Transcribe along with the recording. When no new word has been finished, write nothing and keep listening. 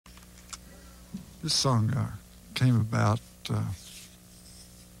This song came about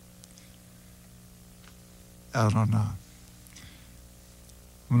out on. I'm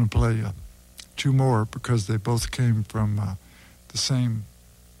going to play two more because they both came from the same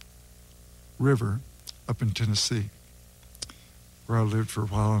river up in Tennessee, where I lived for a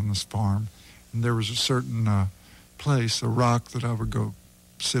while on this farm. And there was a certain place, a rock, that I would go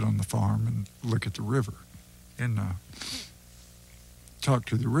sit on the farm and look at the river and talk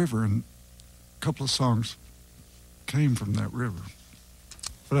to the river. And a couple of songs came from that river.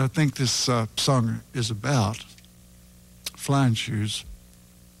 But I think this song is about flying shoes.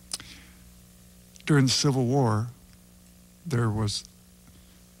 During the Civil War, there was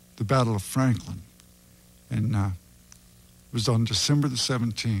the Battle of Franklin, and it was on December the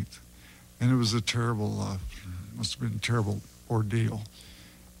 17th, and it was a terrible, must have been a terrible ordeal.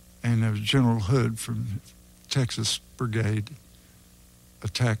 And there was General Hood from Texas Brigade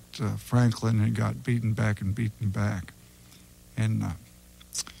attacked Franklin and got beaten back and beaten back. And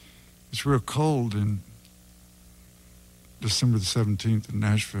it's real cold in December the 17th in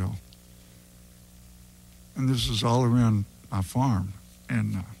Nashville. And this was all around my farm.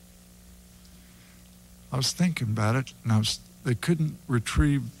 And I was thinking about it, and they couldn't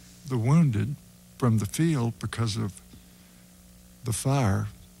retrieve the wounded from the field because of the fire.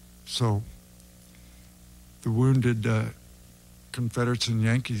 So the wounded Confederates and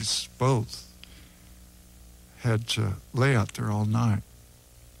Yankees both had to lay out there all night.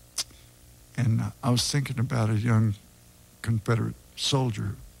 And I was thinking about a young Confederate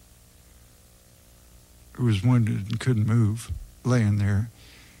soldier who was wounded and couldn't move, laying there.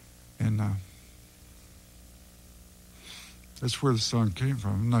 And that's where the song came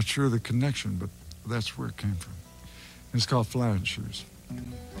from. I'm not sure of the connection, but that's where it came from. It's called Flyin' Shoes.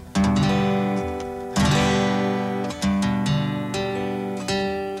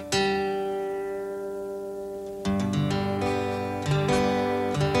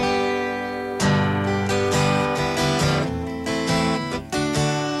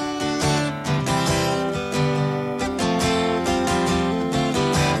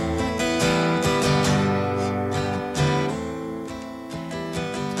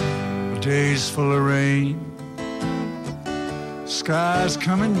 Days full of rain, sky's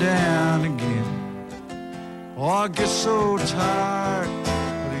coming down again. Oh, I get so tired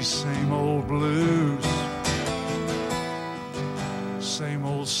of these same old blues, same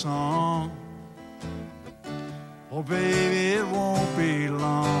old song. Oh, baby, it won't be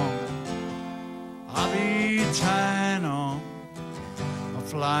long. I'll be tying on my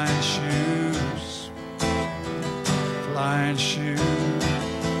flying shoes, flying shoes.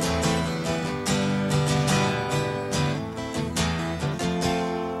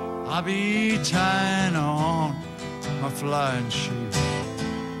 I'll be tying on my flying shoes.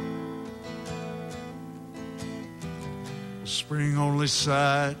 Spring only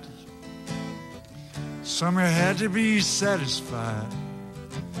sighed, summer had to be satisfied,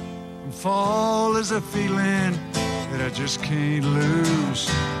 and fall is a feeling that I just can't lose.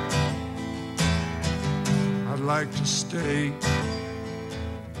 I'd like to stay,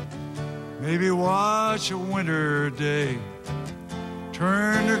 maybe watch a winter day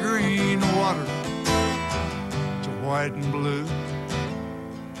turn the green water to white and blue.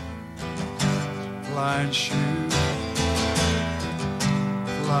 Flying shoes,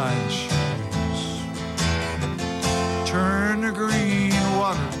 flying shoes. Turn the green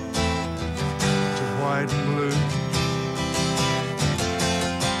water to white and blue.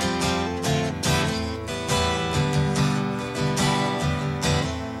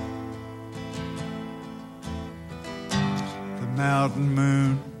 Mountain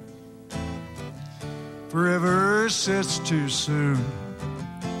moon forever sets too soon,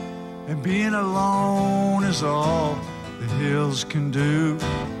 and being alone is all the hills can do.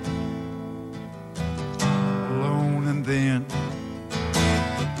 Alone, and then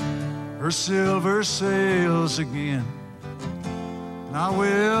her silver sails again, and I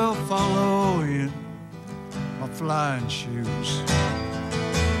will follow in my flying shoes,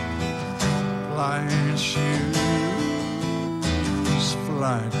 flying shoes,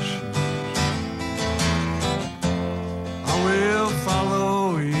 flying shoes. I will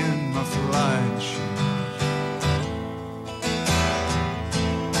follow in my flying shoes.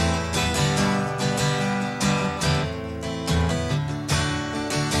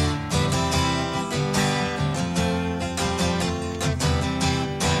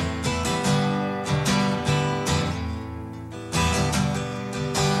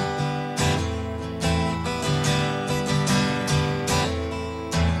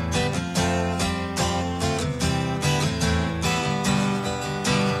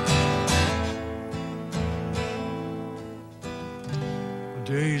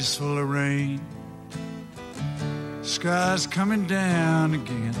 Days full of rain, sky's coming down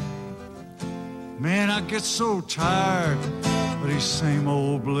again. Man, I get so tired of these same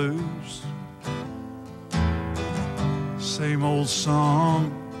old blues, same old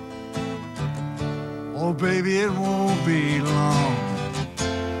song. Oh, baby, it won't be long.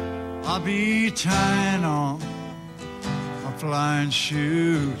 I'll be tying on my flying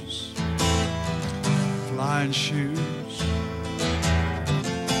shoes, flying shoes.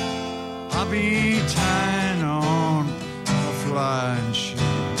 I'll be tying